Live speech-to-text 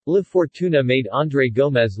La Fortuna made André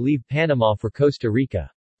Gómez leave Panama for Costa Rica.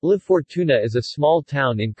 La Fortuna is a small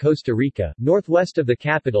town in Costa Rica, northwest of the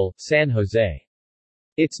capital, San Jose.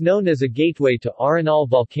 It's known as a gateway to Arenal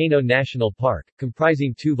Volcano National Park,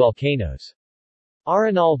 comprising 2 volcanoes.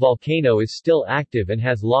 Arenal volcano is still active and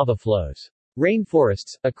has lava flows.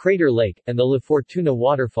 Rainforests, a crater lake, and the La Fortuna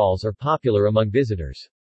waterfalls are popular among visitors.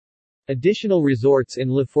 Additional resorts in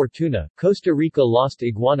La Fortuna, Costa Rica Lost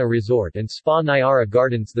Iguana Resort and Spa Nyara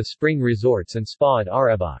Gardens, the spring resorts and spa at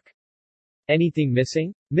Arebac. Anything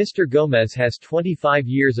missing? Mr. Gómez has 25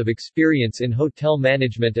 years of experience in hotel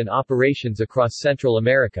management and operations across Central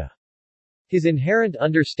America. His inherent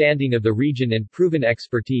understanding of the region and proven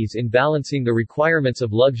expertise in balancing the requirements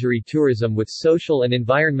of luxury tourism with social and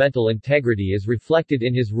environmental integrity is reflected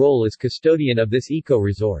in his role as custodian of this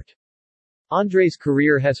eco-resort. André's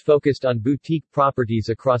career has focused on boutique properties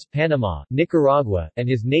across Panama, Nicaragua, and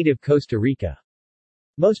his native Costa Rica.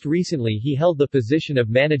 Most recently he held the position of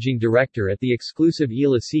managing director at the exclusive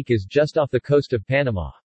Islas Secas just off the coast of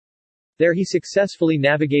Panama. There he successfully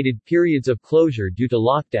navigated periods of closure due to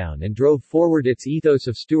lockdown and drove forward its ethos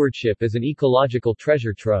of stewardship as an ecological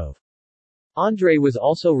treasure trove. André was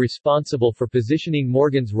also responsible for positioning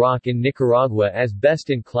Morgan's Rock in Nicaragua as best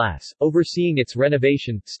in class, overseeing its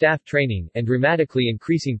renovation, staff training, and dramatically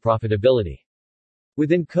increasing profitability.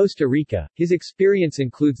 Within Costa Rica, his experience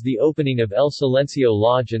includes the opening of El Silencio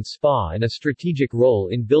Lodge and Spa and a strategic role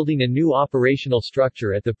in building a new operational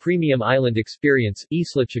structure at the premium island experience,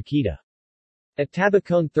 Isla Chiquita. At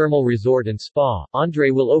Tabacón Thermal Resort and Spa,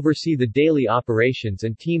 André will oversee the daily operations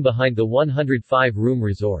and team behind the 105-room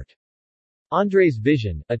resort. André's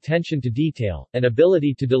vision, attention to detail, and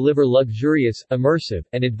ability to deliver luxurious, immersive,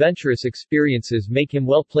 and adventurous experiences make him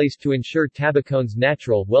well placed to ensure Tabacón's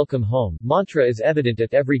natural, welcome home mantra is evident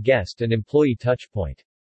at every guest and employee touchpoint.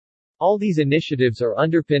 All these initiatives are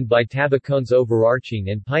underpinned by Tabacón's overarching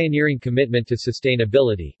and pioneering commitment to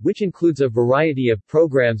sustainability, which includes a variety of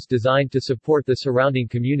programs designed to support the surrounding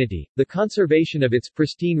community, the conservation of its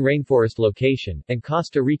pristine rainforest location, and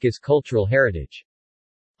Costa Rica's cultural heritage.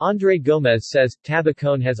 André Gómez says,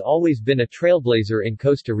 Tabacón has always been a trailblazer in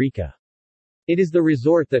Costa Rica. It is the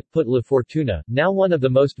resort that put La Fortuna, now one of the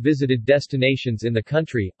most visited destinations in the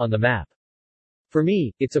country, on the map. For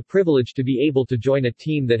me, it's a privilege to be able to join a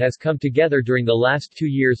team that has come together during the last 2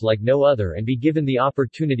 years like no other and be given the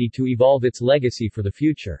opportunity to evolve its legacy for the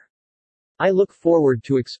future. I look forward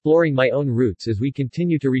to exploring my own roots as we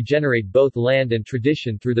continue to regenerate both land and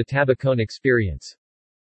tradition through the Tabacón experience.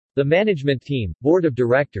 The management team, board of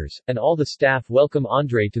directors, and all the staff welcome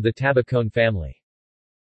André to the Tabacón family.